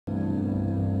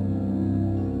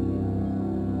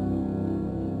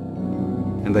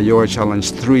And the Yoga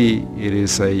Challenge 3, it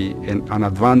is an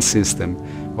advanced system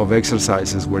of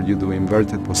exercises where you do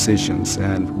inverted positions,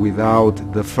 and without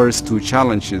the first two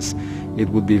challenges it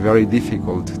would be very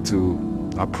difficult to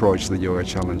approach the Yoga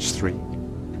Challenge 3.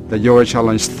 The Yoga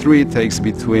Challenge 3 takes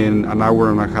between an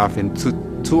hour and a half and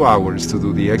 2 hours to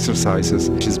do the exercises,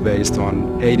 which is based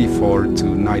on 84 to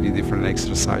 90 different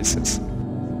exercises.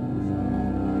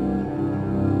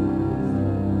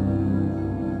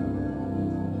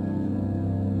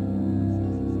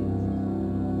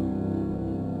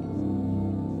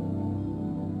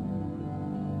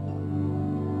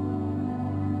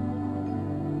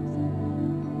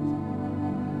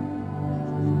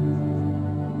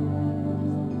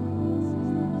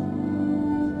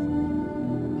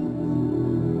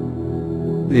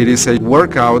 It is a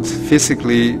workout,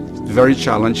 physically very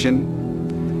challenging.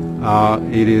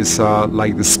 It is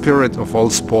like the spirit of all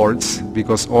sports,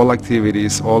 because all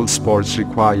activities, all sports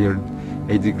require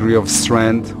a degree of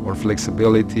strength or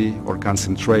flexibility or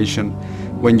concentration.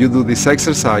 When you do these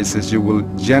exercises, you will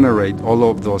generate all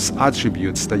of those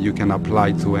attributes that you can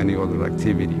apply to any other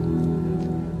activity.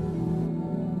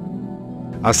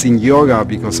 As in yoga,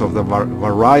 because of the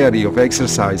variety of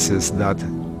exercises that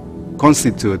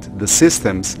constitute the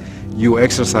systems, you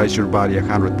exercise your body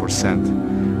 100%.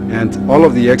 And all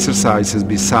of the exercises,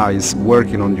 besides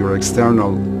working on your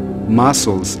external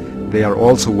muscles, they are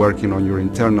also working on your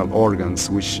internal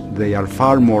organs, which they are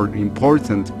far more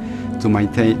important to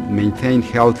maintain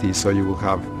healthy, so you will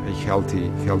have a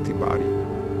healthy body.